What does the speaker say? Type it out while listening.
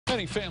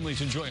Many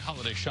families enjoy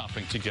holiday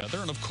shopping together,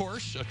 and of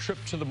course, a trip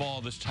to the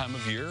mall this time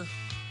of year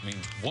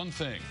means one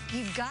thing.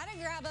 You've got to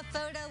grab a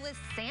photo with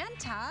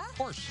Santa. Of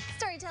course.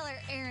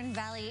 Storyteller Erin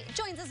Valley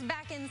joins us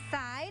back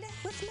inside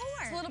with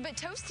more. It's a little bit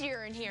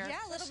toastier in here. Yeah,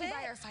 a little bit.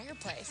 By our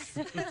fireplace.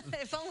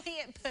 If only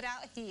it put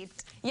out heat.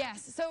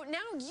 Yes, so now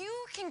you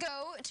can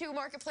go to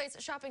Marketplace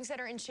Shopping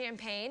Center in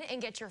Champaign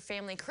and get your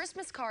family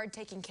Christmas card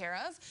taken care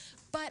of.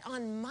 But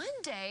on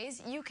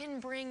Mondays, you can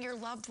bring your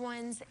loved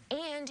ones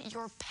and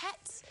your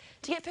pets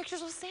to get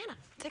pictures with Santa.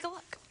 Take a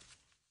look.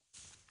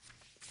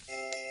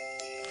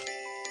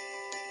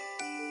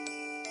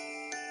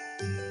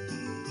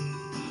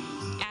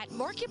 At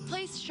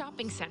Marketplace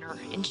Shopping Center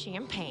in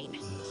Champaign,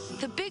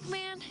 the big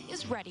man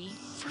is ready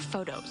for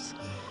photos.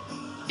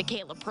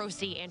 Michaela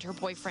Prosy and her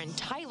boyfriend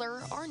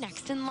Tyler are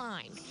next in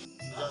line.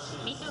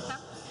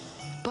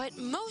 But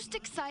most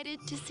excited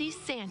to see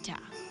Santa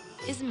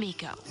is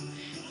Miko,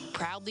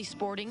 proudly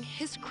sporting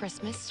his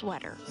Christmas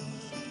sweater.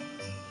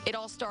 It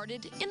all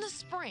started in the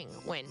spring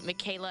when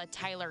Michaela,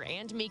 Tyler,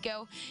 and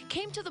Miko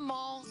came to the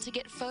mall to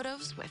get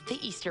photos with the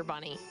Easter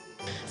Bunny.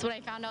 So when I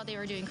found out they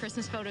were doing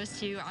Christmas photos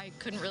too, I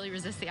couldn't really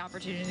resist the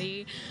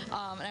opportunity.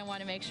 And I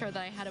wanted to make sure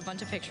that I had a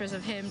bunch of pictures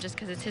of him just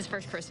because it's his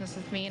first Christmas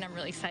with me and I'm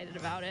really excited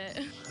about it.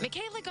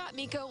 Michaela got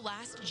Miko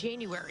last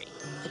January.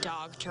 The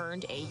dog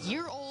turned a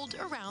year old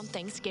around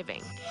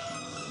Thanksgiving.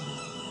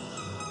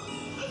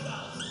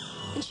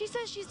 And she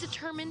says she's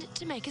determined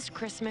to make his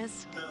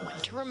Christmas one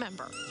to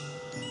remember.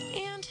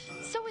 And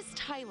so is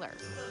Tyler.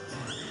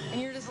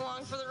 And you're just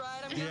along for the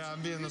ride, I'm guessing? Yeah,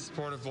 I'm being the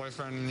supportive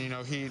boyfriend, and you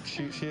know, she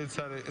had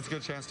said it's a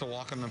good chance to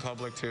walk in the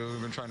public too.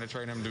 We've been trying to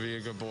train him to be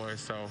a good boy,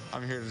 so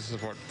I'm here to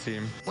support the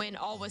team. When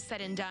all was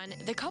said and done,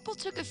 the couple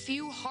took a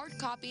few hard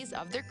copies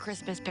of their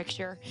Christmas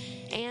picture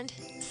and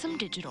some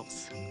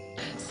digitals.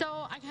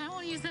 So I kind of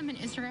want to use them in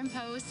Instagram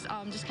posts,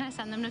 just kind of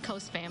send them to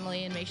Coast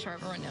family and make sure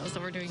everyone knows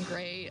that we're doing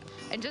great.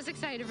 And just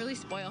excited to really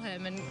spoil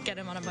him and get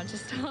him on a bunch of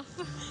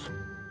stuff.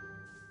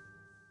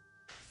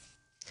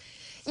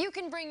 You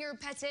can bring your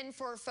pets in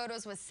for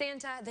photos with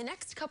Santa the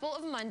next couple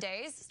of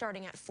Mondays,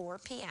 starting at 4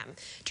 p.m.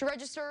 To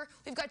register,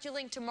 we've got you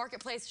linked to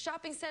Marketplace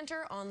Shopping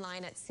Center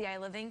online at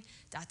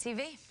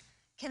CILiving.tv.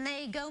 Can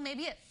they go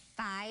maybe at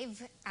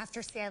 5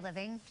 after CI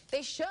Living?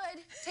 They should.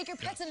 Take your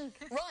pets and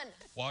run.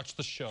 Watch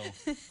the show,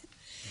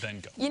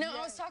 then go. You know,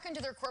 I was talking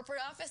to their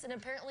corporate office, and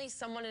apparently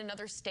someone in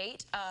another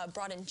state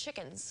brought in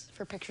chickens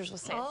for pictures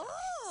with Santa.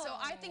 Oh. So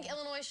I think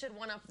Illinois should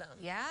one-up them.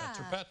 Yeah. That's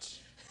your pets.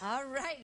 All right.